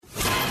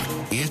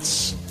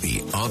It's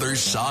The Other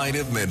Side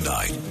of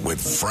Midnight with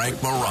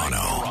Frank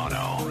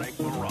Morano.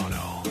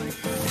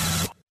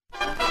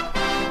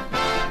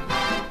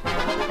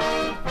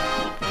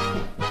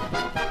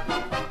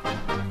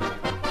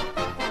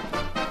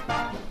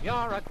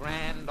 You're a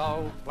grand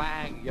old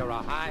flag, you're a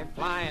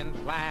high-flying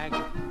flag,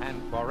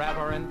 and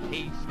forever in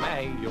peace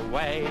may you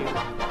wave.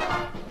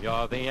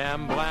 You're the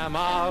emblem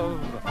of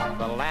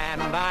the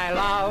land I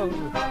love,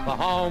 the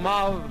home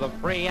of the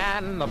free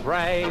and the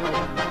brave.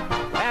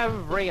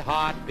 Every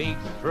heart beats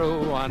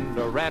true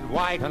under red,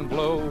 white, and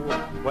blue,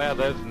 where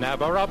there's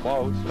never a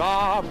boast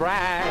or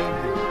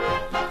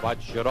brag.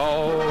 But should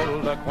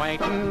old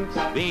acquaintance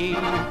be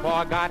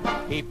forgot,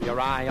 keep your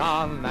eye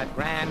on that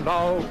grand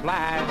old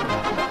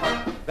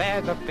flag.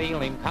 There's a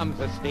feeling comes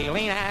a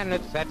stealing, and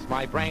it sets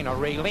my brain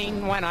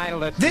a-reeling when I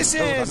listen This to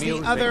the is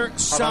music The Other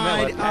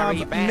Side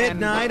of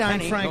Midnight. I'm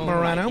Frank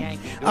Morano.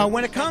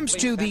 When it comes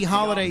to the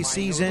holiday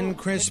season,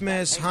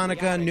 Christmas,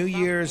 Hanukkah, New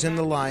Year's, and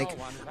the like,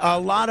 a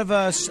lot of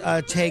us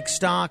take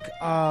stock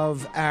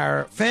of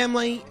our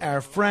family,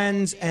 our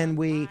friends, and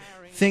we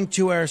think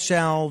to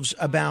ourselves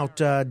about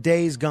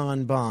days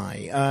gone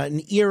by,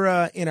 an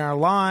era in our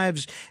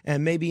lives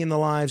and maybe in the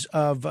lives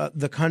of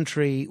the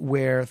country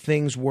where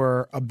things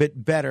were a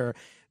bit better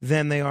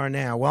than they are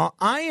now. Well,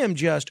 I am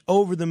just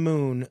over the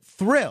moon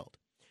thrilled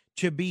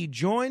to be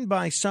joined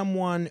by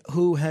someone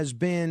who has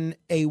been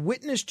a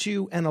witness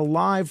to and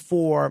alive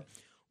for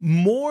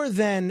more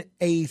than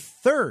a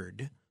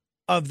third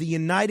of the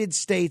United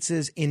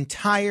States'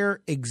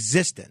 entire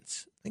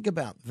existence. Think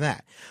about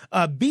that.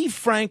 Bea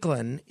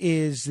Franklin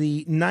is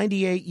the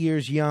 98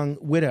 years young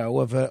widow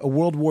of a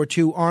World War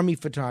II Army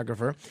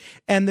photographer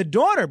and the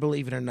daughter,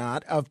 believe it or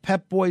not, of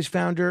Pep Boys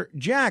founder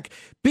Jack.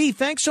 Bea,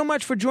 thanks so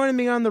much for joining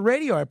me on the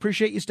radio. I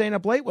appreciate you staying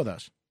up late with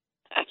us.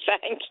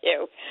 Thank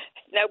you.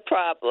 No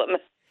problem.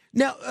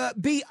 Now,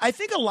 Bea, I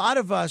think a lot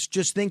of us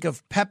just think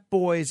of Pep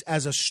Boys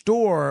as a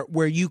store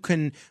where you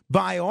can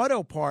buy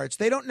auto parts.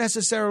 They don't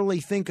necessarily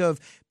think of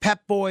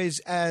Pep Boys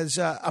as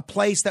a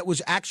place that was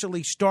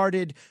actually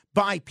started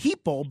by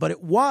people, but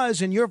it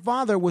was, and your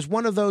father was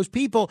one of those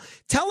people.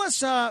 Tell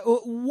us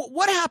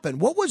what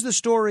happened. What was the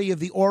story of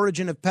the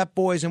origin of Pep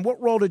Boys, and what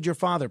role did your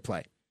father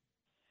play?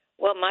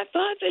 Well, my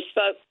father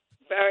spoke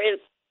very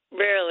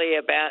rarely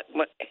about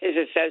his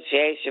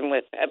association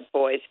with Pep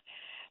Boys.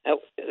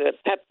 The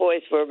Pep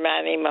Boys were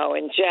Manny, Mo,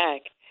 and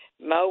Jack.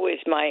 Mo was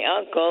my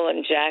uncle,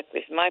 and Jack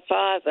was my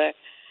father.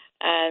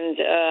 And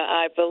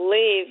I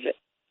believe,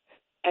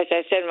 as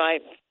I said, my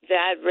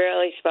dad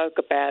rarely spoke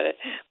about it,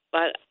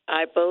 but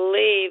I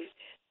believe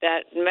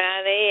that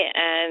Manny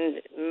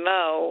and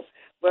Mo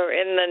were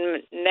in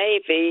the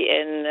Navy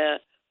in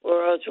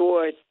World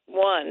War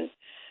I,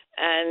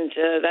 and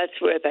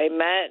that's where they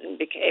met and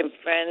became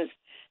friends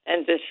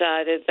and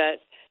decided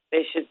that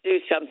they should do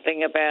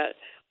something about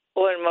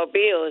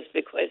automobiles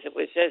because it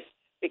was just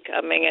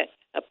becoming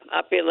a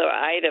popular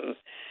item.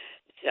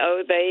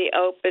 So they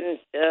opened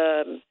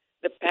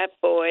the Pep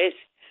Boys,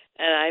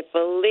 and I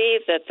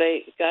believe that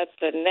they got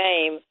the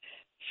name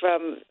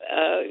from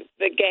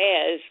the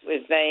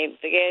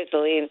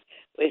gasoline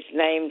was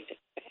named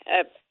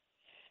Pep,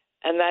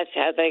 and that's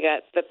how they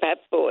got the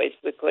Pep Boys,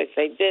 because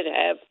they did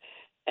have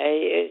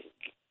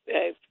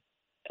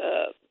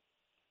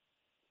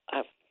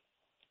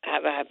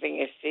I'm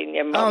having a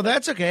senior moment. Oh,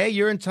 that's okay.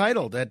 You're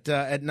entitled at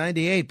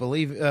 98.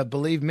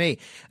 Believe me.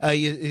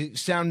 You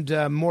sound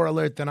more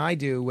alert than I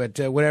do at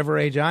whatever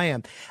age I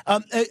am.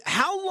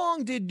 How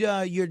long did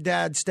your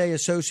dad stay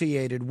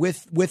associated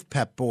with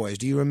Pep Boys?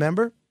 Do you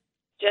remember?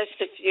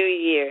 Just a few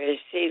years.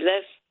 He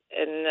left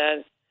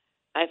in,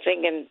 I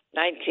think, in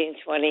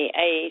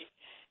 1928,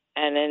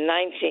 and in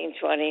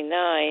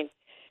 1929,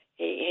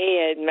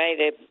 he had made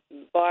a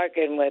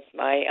bargain with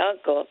my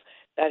uncle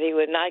that he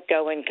would not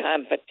go in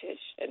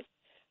competition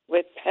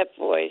with Pep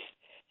Boys.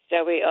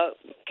 So we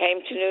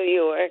came to New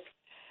York,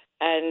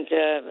 and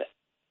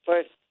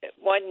for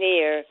 1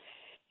 year,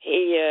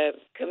 he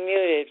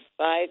commuted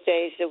 5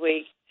 days a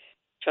week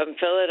from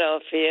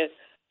Philadelphia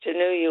to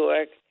New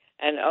York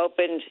and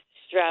opened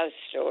Strauss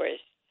stores.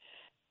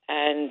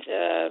 And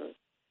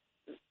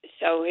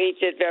so he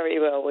did very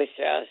well with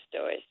Strauss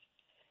stores.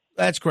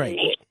 That's great.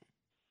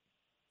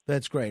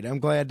 That's great. I'm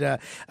glad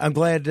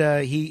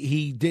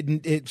he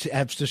didn't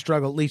have to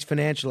struggle, at least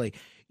financially.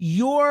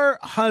 Your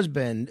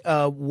husband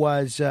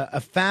was a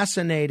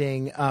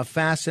fascinating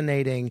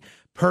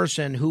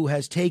person who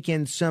has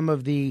taken some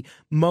of the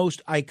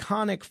most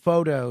iconic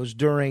photos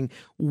during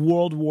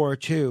World War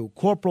II.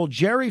 Corporal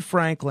Jerry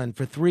Franklin,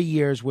 for 3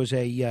 years, was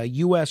a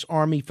U.S.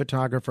 Army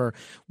photographer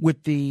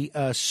with the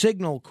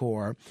Signal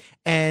Corps,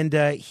 and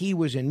he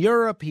was in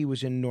Europe. He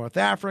was in North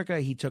Africa.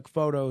 He took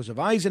photos of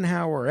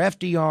Eisenhower,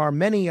 FDR,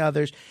 many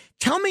others.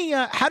 Tell me,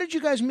 how did you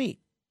guys meet?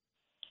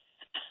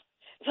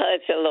 Well,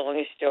 it's a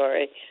long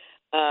story.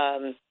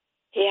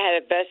 He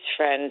had a best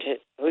friend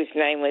whose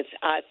name was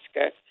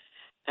Oscar,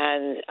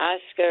 and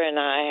Oscar and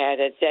I had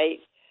a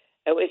date.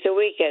 It was a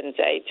weekend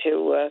date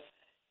to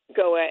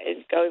go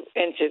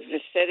into the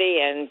city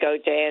and go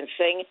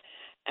dancing.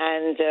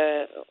 And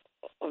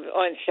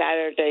on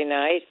Saturday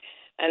night,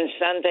 and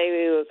Sunday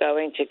we were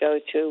going to go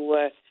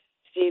to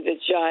see the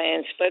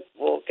Giants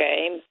football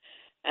game,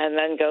 and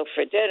then go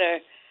for dinner.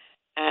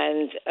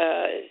 And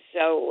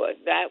so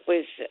that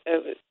was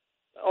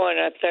on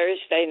a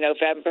Thursday,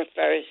 November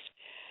 1st.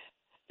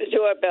 The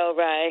doorbell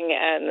rang,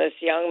 and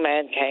this young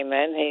man came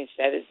in. He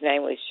said his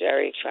name was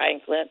Bea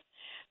Franklin,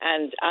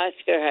 and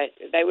Oscar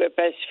they were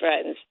best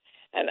friends.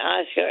 And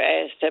Oscar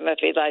asked him if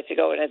he'd like to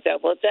go on a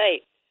double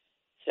date.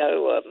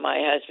 So my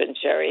husband,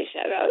 Jerry,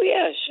 said, "Oh,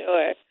 yeah,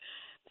 sure."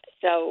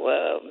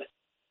 So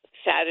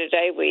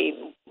Saturday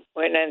we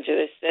went into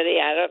the city.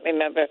 I don't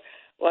remember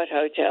what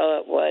hotel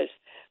it was,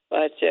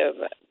 but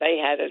they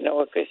had an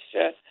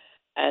orchestra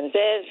and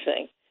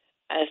dancing.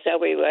 And so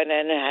we went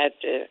in and had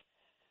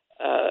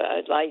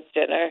a light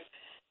dinner.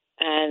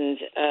 And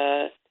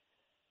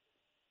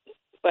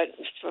but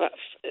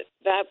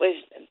that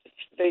was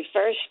the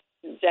first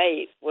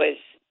date was,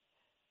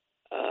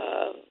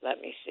 let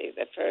me see,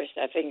 the first,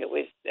 I think it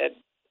was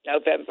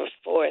November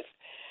 4th.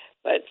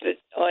 But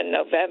on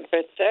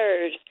November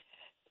 3rd,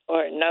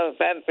 or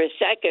November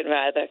 2nd,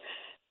 rather,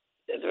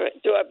 the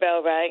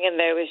doorbell rang, and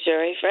there was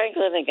Bea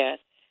Franklin again.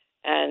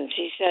 And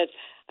she said,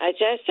 "I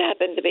just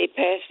happened to be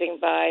passing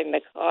by in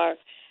the car,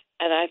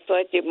 and I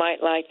thought you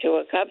might like to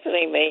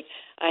accompany me.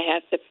 I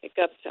have to pick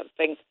up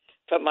something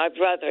for my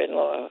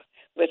brother-in-law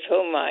with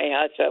whom my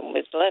husband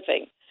was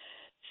living."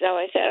 So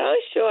I said,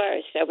 "Oh,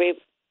 sure." So we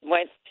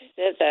went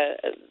to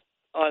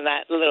on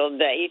that little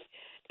date,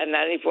 and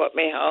then he brought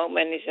me home,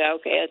 and he said,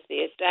 "Okay, I'll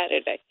see you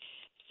Saturday."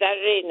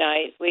 Saturday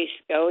night, we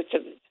go to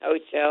the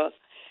hotel,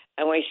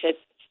 and we sit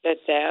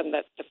down,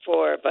 the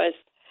four of us,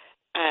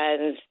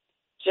 and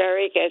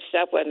Jerry gets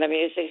up when the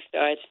music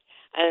starts,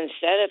 and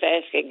instead of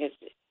asking his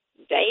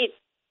date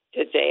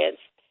to dance,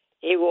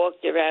 he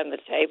walked around the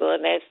table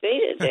and asked me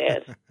to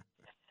dance.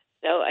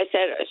 So I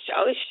said,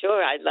 "Oh,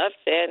 sure, I love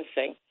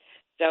dancing."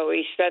 So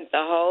we spent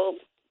the whole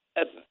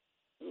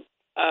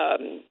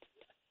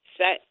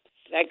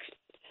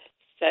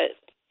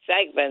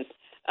segment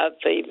of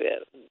the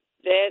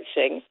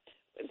dancing,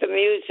 the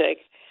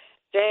music,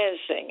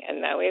 dancing.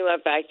 And then we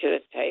went back to the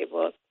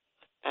table,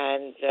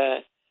 and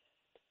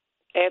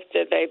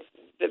after the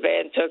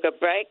band took a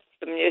break,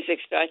 the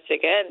music starts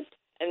again,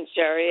 and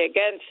Jerry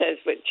again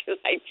says, "Would you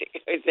like to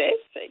go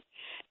dancing?"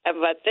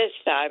 But this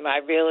time I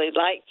really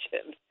liked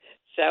him.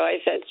 So I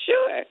said,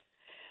 "Sure."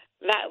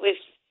 That was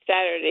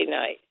Saturday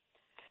night.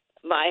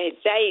 My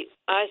date,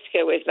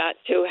 Oscar, was not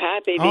too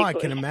happy. Oh, I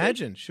can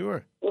imagine,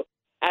 sure.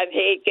 And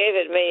he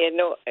gave me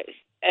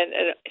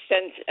a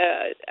sense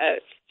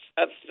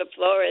of the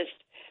florist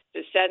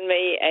to send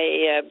me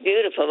a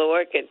beautiful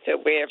orchid to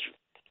wear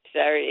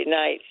Saturday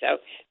night. So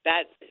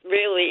that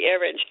really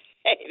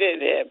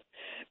irritated him.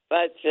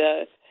 But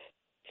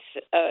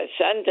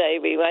Sunday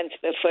we went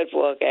to the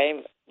football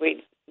game.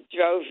 We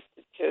drove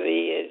to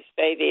the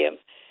stadium,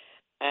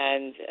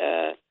 and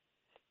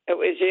it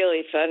was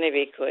really funny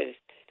because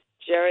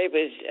Jerry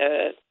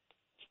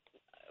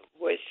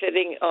was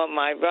sitting on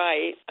my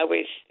right.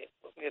 The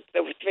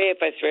three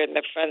of us were in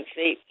the front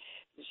seat.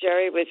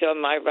 Jerry was on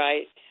my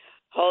right,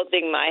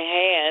 holding my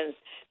hand,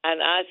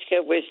 and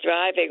Oscar was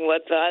driving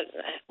with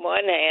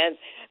one hand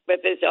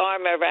with his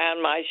arm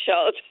around my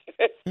shoulder.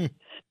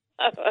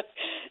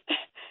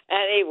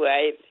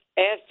 Anyway,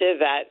 after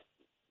that,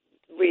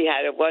 we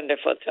had a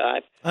wonderful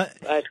time.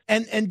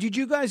 And did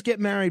you guys get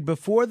married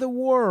before the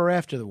war or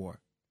after the war?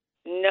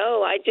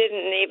 No, I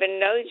didn't even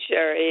know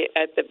Jerry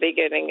at the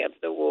beginning of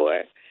the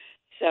war.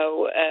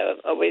 So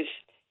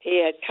he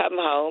had come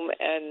home,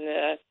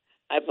 and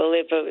I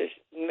believe it was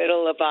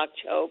middle of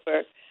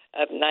October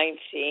of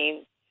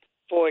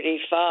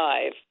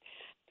 1945,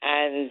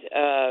 and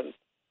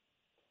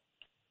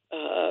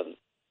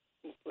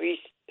we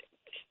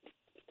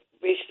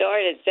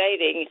started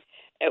dating.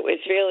 It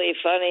was really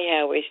funny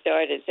how we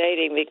started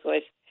dating,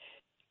 because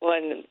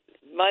on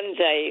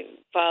Monday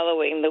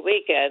following the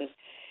weekend,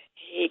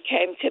 he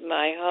came to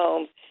my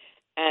home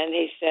and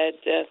he said,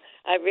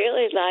 "I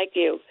really like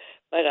you,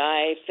 but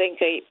I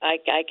think I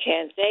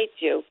can't date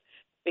you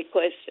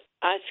because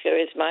Oscar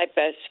is my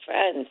best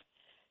friend."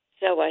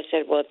 So I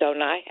said, "Well,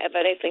 don't I have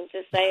anything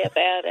to say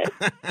about it?"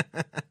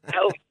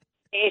 So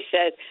he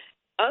said,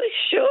 "Oh,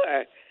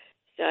 sure."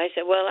 So I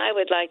said, "Well, I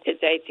would like to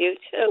date you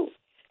too."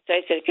 So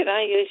I said, "Can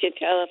I use your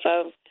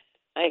telephone?"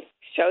 I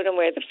showed him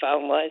where the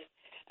phone was,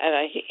 and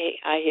I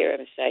hear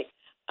him say,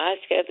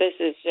 "Oscar, this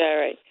is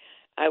Jerry.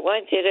 I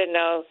want you to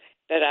know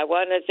that I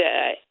wanted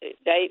to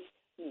date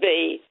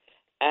B,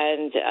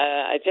 and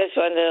I just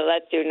wanted to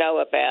let you know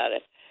about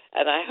it,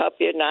 and I hope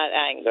you're not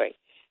angry."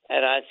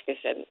 And Oscar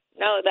said,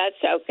 "No,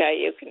 that's okay.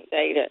 You can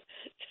date her."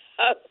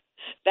 So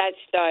that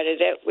started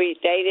it. We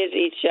dated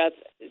each other,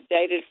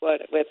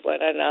 with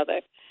one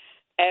another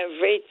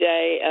every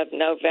day of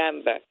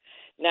November.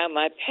 Now,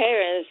 my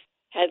parents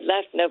had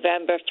left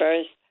November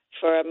 1st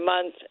for a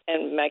month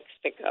in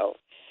Mexico.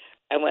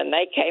 And when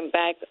they came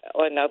back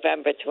on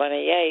November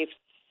 28th,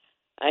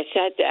 I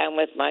sat down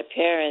with my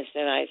parents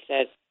and I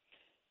said,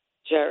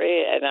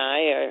 "Jerry and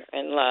I are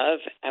in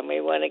love and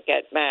we want to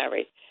get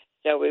married.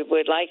 So we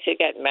would like to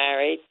get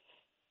married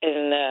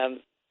in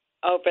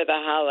over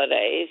the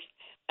holidays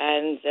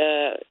and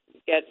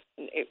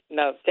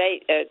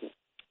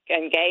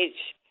engaged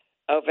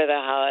over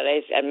the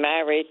holidays and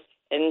married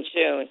in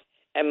June.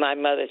 And my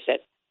mother said,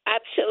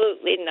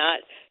 absolutely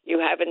not. You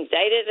haven't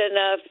dated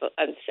enough,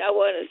 and so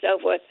on and so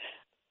forth.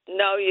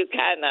 No, you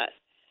cannot.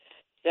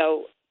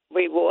 So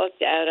we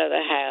walked out of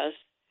the house,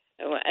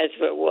 and as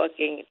we're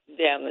walking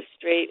down the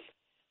street,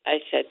 I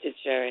said to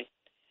Jerry,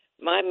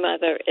 my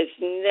mother is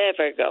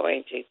never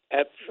going to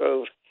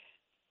approve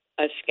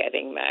us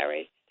getting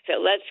married. So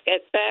let's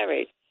get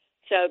married.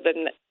 So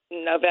the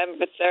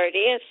November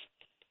 30th,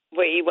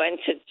 we went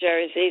to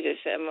Jersey to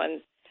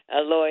someone,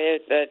 a lawyer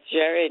that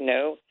Jerry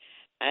knew,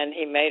 and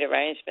he made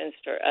arrangements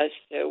for us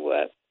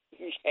to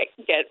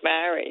get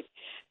married.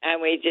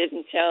 And we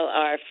didn't tell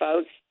our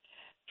folks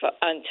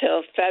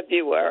until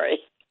February.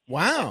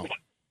 Wow.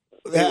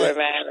 We were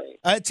married.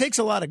 It takes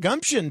a lot of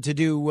gumption to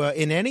do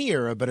in any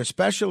era, but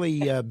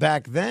especially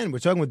back then. We're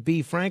talking with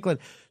Bea Franklin.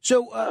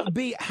 So,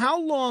 Bea,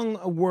 how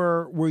long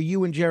were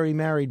you and Jerry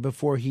married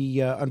before he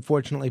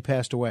unfortunately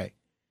passed away?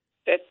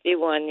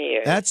 51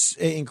 years. That's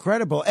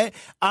incredible.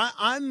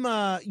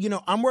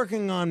 I'm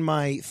working on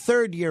my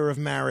third year of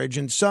marriage,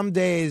 and some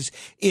days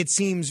it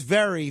seems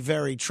very,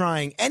 very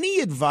trying.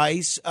 Any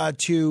advice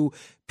to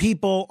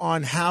people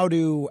on how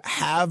to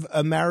have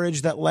a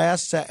marriage that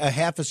lasts a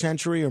half a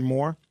century or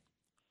more?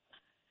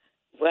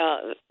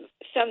 Well,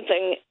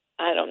 something,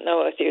 I don't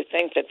know if you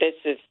think that this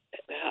is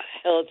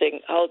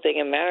holding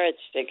a marriage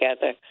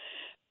together,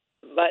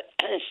 but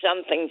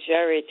something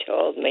Jerry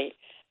told me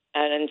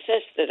and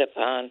insisted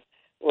upon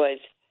was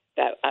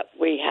that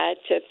we had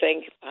to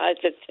think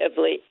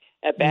positively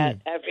about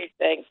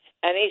everything,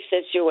 any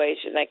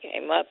situation that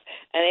came up,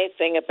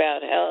 anything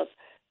about health.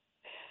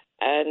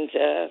 And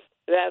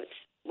that's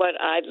what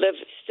I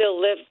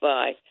still live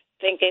by,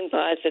 thinking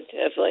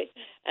positively.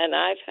 And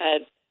I've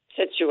had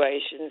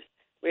situations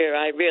where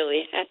I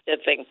really had to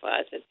think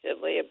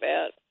positively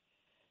about.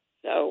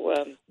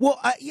 So,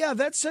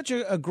 that's such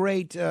a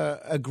great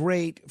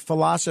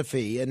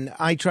philosophy, and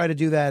I try to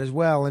do that as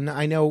well. And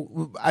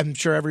I'm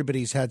sure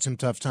everybody's had some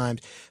tough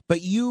times,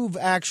 but you've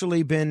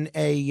actually been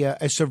a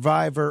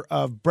survivor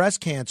of breast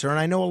cancer, and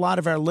I know a lot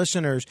of our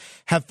listeners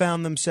have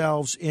found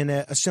themselves in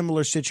a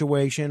similar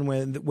situation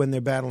when they're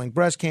battling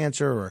breast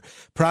cancer or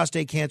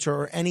prostate cancer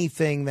or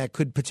anything that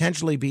could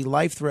potentially be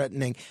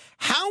life-threatening.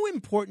 How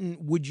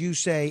important would you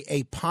say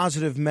a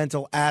positive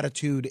mental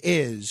attitude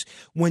is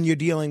when you're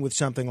dealing with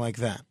something like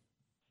that?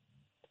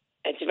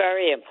 It's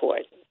very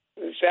important.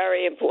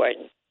 Very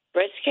important.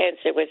 Breast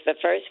cancer was the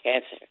first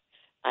cancer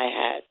I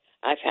had.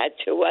 I've had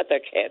two other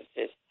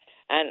cancers.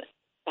 And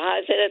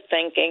positive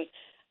thinking,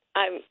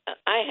 I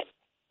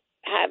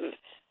have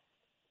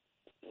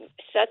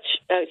such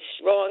a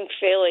strong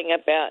feeling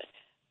about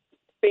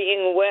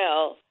being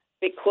well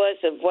because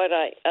of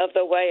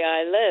the way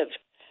I live.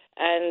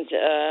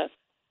 And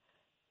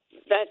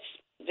that's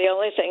the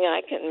only thing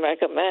I can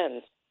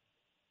recommend.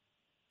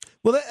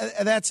 Well,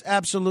 that's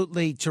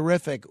absolutely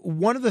terrific.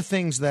 One of the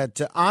things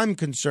that I'm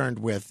concerned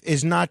with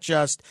is not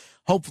just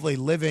hopefully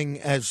living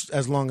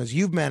as long as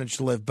you've managed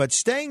to live, but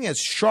staying as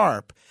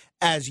sharp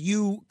as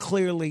you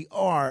clearly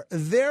are.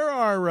 There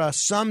are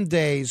some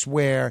days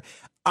where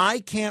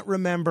I can't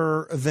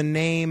remember the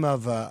name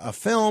of a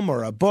film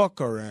or a book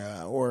or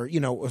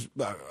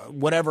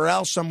whatever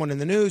else, someone in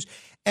the news.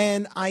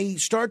 And I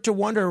start to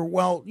wonder,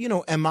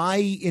 am I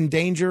in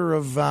danger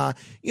of,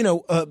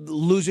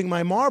 losing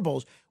my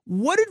marbles?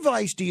 What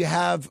advice do you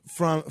have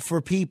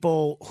for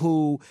people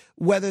who,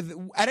 whether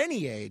at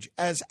any age,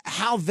 as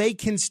how they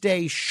can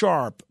stay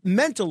sharp,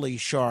 mentally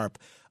sharp,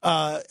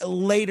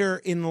 later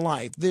in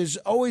life? There's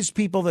always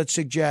people that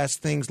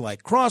suggest things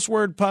like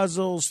crossword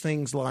puzzles,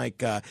 things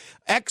like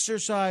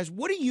exercise.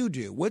 What do you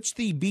do? What's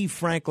the Bea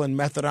Franklin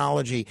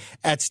methodology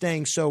at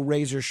staying so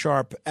razor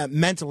sharp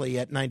mentally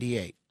at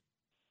 98?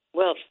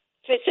 Well,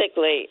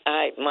 physically,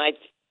 my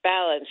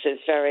balance is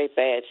very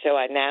bad, so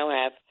I now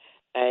have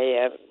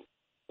a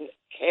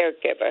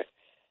caregiver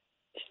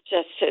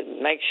just to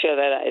make sure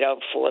that I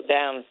don't fall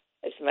down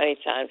as many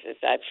times as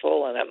I've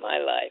fallen in my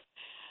life.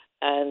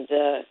 And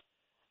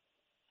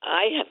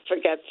I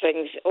forget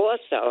things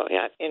also.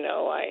 I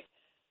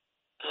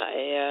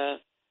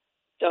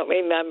don't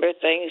remember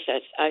things.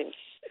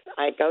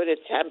 I go to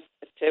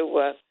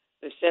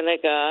the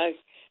synagogue,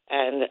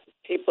 and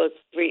people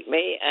greet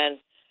me, and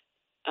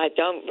I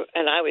don't.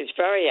 And I was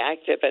very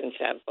active in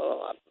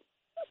temple. I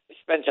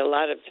spent a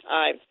lot of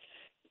time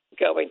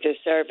going to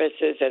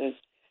services, and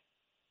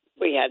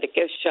we had a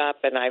gift shop,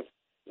 and I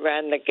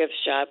ran the gift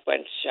shop,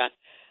 went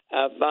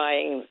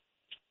buying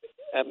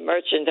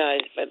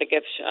merchandise for the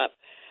gift shop.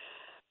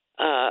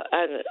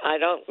 And I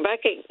don't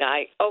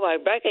recognize, I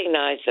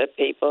recognize the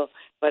people,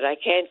 but I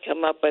can't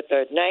come up with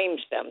their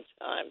names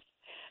sometimes.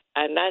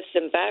 And that's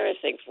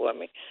embarrassing for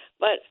me.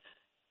 But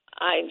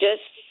I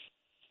just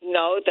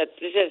know that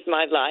this is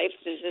my life.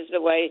 This is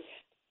the way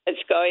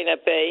it's going to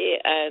be,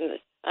 and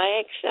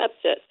I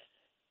accept it.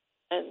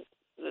 And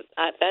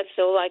that's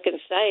all I can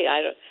say.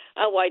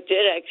 I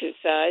did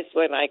exercise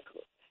when I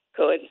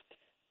could,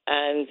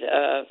 and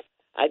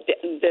I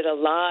did a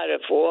lot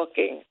of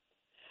walking,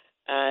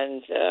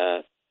 and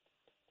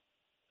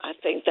I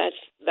think that's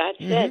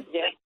it.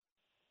 Yeah.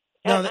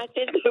 No, and I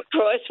did do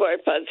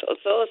crossword puzzles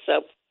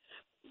also,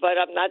 but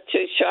I'm not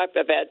too sharp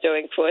about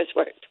doing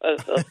crossword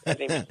puzzles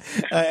anymore.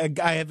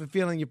 I have a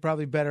feeling you're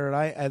probably better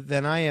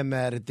than I am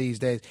at it these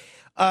days.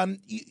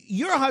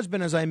 Your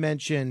husband, as I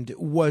mentioned,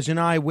 was an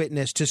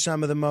eyewitness to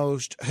some of the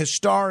most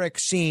historic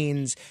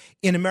scenes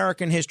in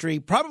American history,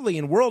 probably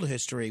in world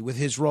history, with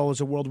his role as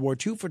a World War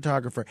II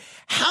photographer.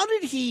 How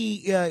did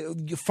he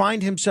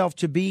find himself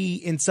to be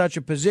in such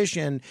a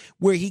position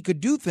where he could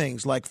do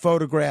things like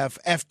photograph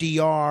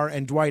FDR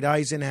and Dwight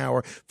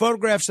Eisenhower,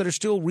 photographs that are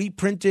still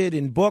reprinted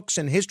in books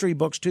and history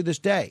books to this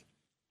day?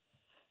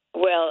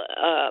 Well,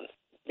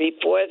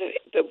 before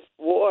the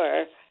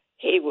war,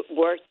 he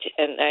worked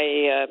in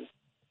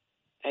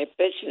a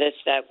business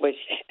that wasn't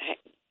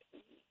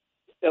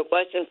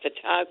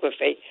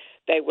photography.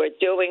 They were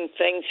doing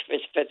things for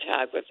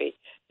photography,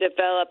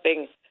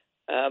 developing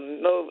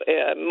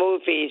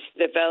movies,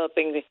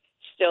 developing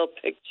still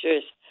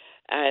pictures,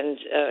 and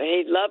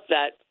he loved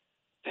that,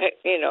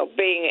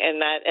 being in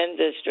that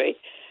industry.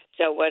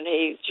 So when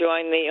he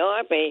joined the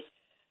Army,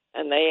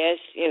 and they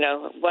asked,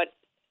 what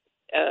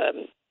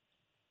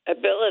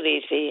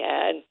abilities he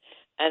had,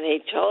 and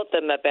he told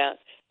them about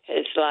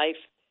his life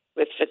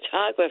with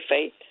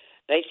photography,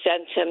 they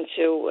sent him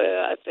to,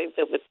 I think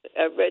that was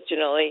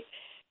originally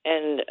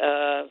in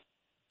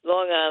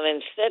Long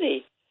Island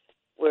City,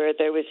 where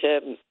there was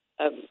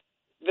a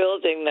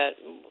building that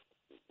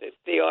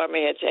the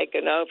Army had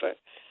taken over,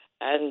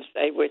 and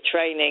they were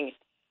training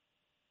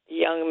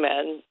young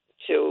men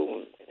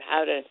to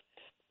how to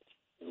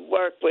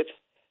work with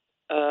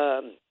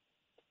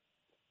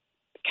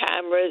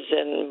cameras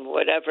and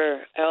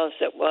whatever else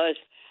it was,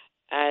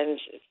 and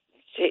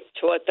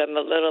taught them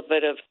a little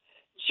bit of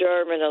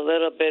German, a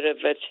little bit of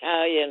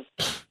Italian,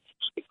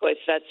 because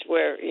that's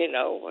where,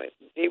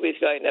 he was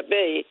going to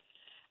be.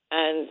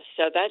 And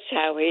so that's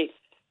how he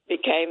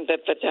became the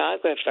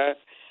photographer.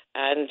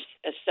 And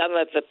some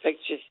of the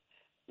pictures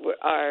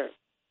are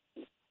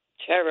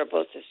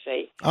terrible to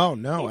see. Oh,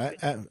 no,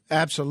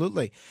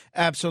 absolutely.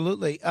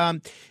 Absolutely.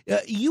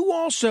 You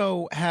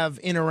also have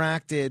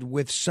interacted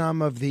with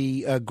some of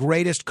the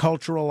greatest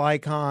cultural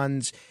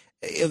icons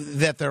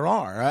that there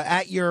are.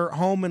 At your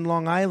home in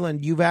Long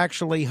Island, you've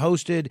actually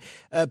hosted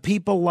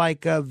people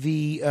like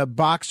the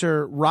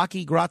boxer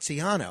Rocky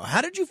Graziano.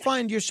 How did you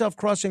find yourself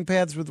crossing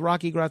paths with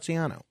Rocky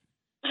Graziano?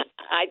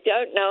 I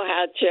don't know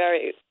how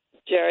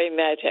Jerry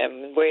met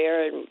him,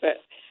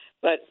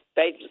 but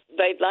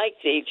they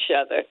liked each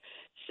other.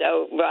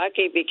 So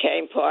Rocky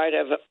became part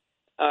of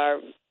our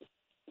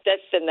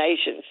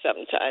destination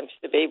sometimes,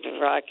 to be with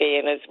Rocky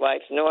and his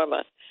wife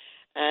Norma.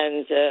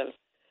 And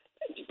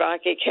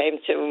Rocky came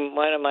to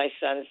one of my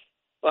son's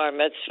bar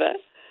mitzvah,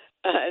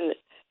 and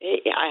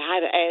I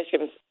had to ask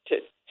him to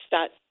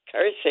stop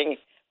cursing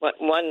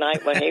one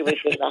night when he was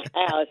in the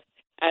house.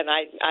 And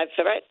I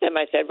threatened him.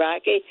 I said,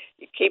 Rocky,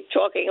 you keep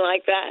talking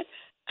like that,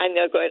 I'm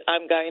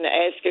going to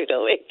ask you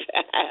to leave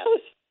the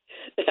house.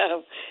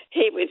 So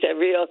he was a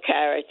real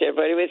character,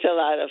 but it was a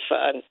lot of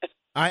fun.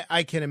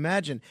 I can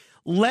imagine.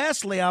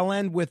 Lastly, I'll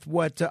end with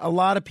what a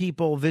lot of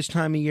people this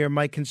time of year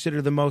might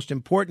consider the most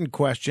important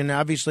question.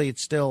 Obviously,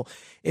 it's still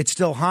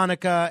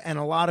Hanukkah, and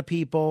a lot of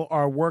people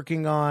are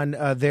working on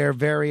their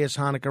various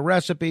Hanukkah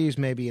recipes.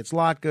 Maybe it's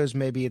latkes,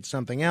 maybe it's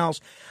something else.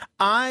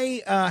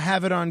 I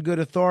have it on good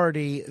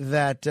authority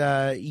that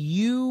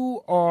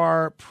you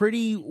are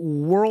pretty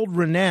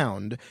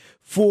world-renowned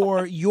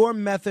for your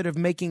method of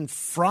making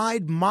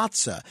fried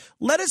matzah.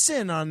 Let us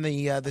in on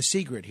the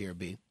secret here,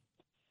 Bea.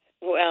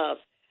 Well,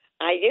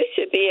 I used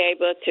to be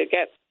able to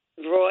get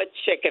raw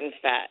chicken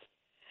fat,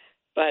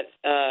 but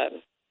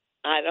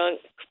I don't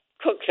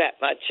cook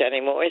that much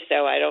anymore,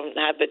 so I don't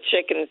have the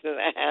chickens in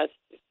the house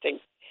to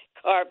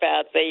carve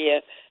out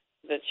the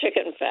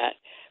chicken fat.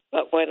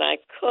 But when I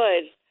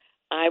could,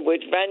 I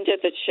would render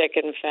the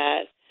chicken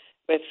fat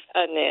with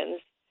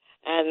onions,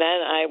 and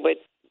then I would,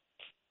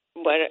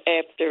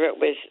 after it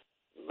was,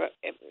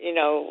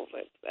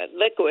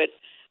 liquid,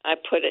 I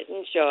put it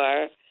in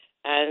jar,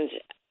 and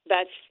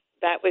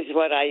that was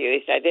what I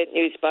used. I didn't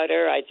use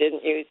butter. I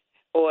didn't use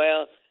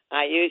oil.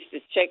 I used the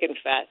chicken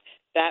fat.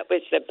 That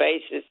was the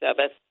basis of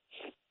it.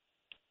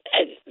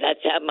 And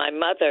that's how my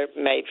mother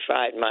made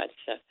fried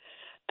matzah.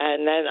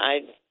 And then I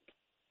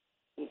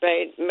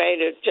made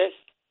it just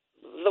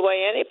the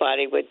way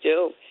anybody would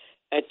do.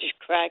 I just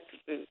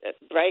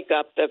break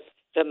up the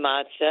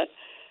matzah,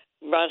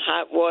 run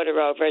hot water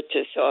over it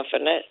to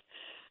soften it,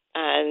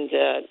 and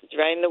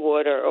drain the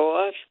water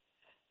off.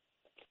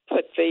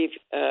 Put the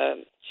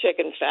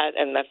chicken fat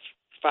in the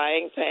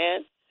frying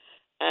pan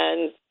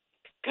and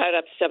cut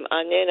up some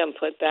onion and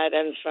put that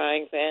in the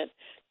frying pan.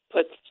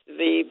 Put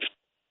the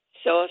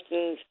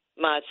softened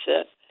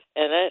matzah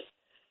in it.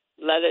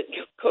 Let it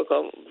cook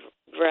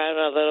brown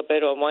a little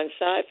bit on one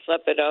side.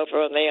 Flip it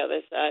over on the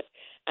other side.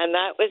 And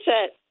that was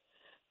it.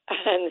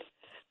 And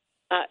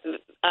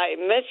I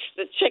miss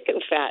the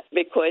chicken fat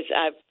because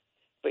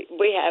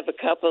we have a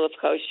couple of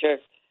kosher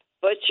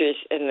butchers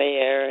in the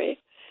area,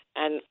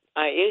 and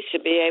I used to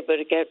be able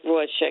to get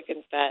raw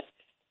chicken fat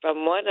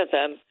from one of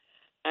them,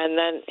 and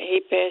then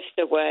he passed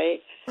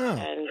away. Oh.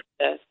 And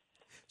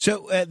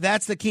so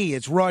that's the key.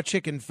 It's raw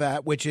chicken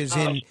fat, which is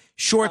in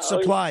short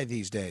supply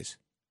these days.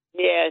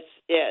 Yes.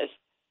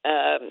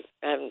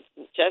 And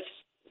just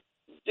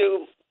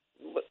do,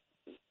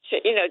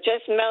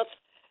 just melt,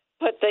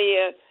 put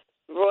the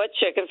raw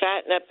chicken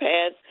fat in a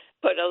pan,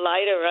 put a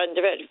lighter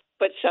under it,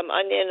 put some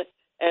onion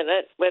in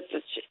it with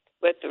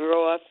the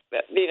raw,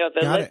 the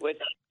liquid.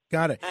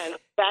 Got it. And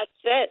that's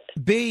it.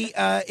 Bea,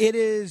 it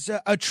is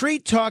a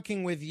treat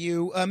talking with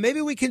you.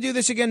 Maybe we can do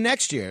this again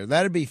next year.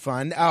 That'd be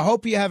fun. I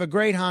hope you have a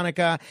great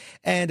Hanukkah,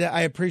 and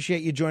I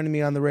appreciate you joining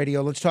me on the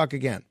radio. Let's talk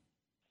again.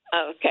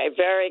 Okay,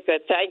 very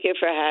good. Thank you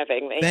for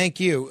having me. Thank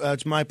you.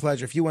 It's my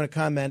pleasure. If you want to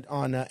comment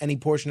on any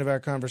portion of our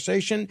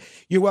conversation,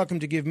 you're welcome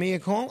to give me a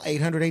call,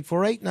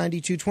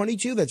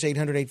 800-848-9222. That's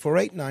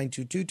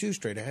 800-848-9222.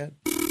 Straight ahead.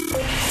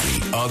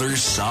 The Other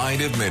Side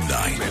of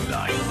Midnight.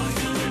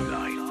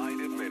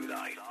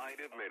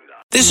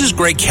 This is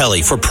Greg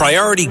Kelly for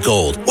Priority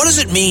Gold. What does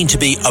it mean to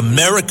be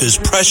America's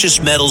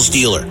precious metals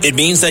dealer? It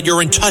means that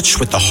you're in touch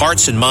with the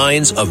hearts and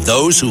minds of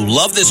those who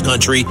love this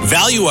country,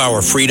 value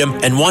our freedom,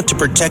 and want to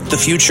protect the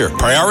future.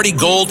 Priority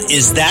Gold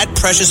is that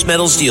precious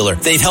metals dealer.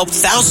 They've helped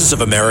thousands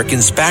of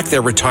Americans back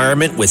their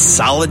retirement with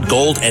solid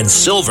gold and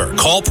silver.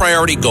 Call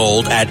Priority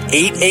Gold at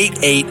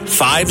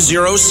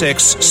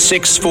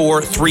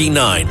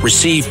 888-506-6439.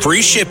 Receive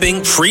free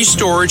shipping, free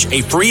storage,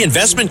 a free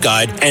investment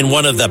guide, and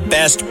one of the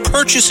best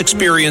purchase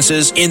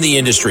experiences in the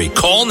industry.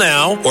 Call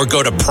now or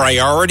go to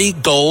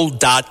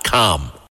PriorityGold.com.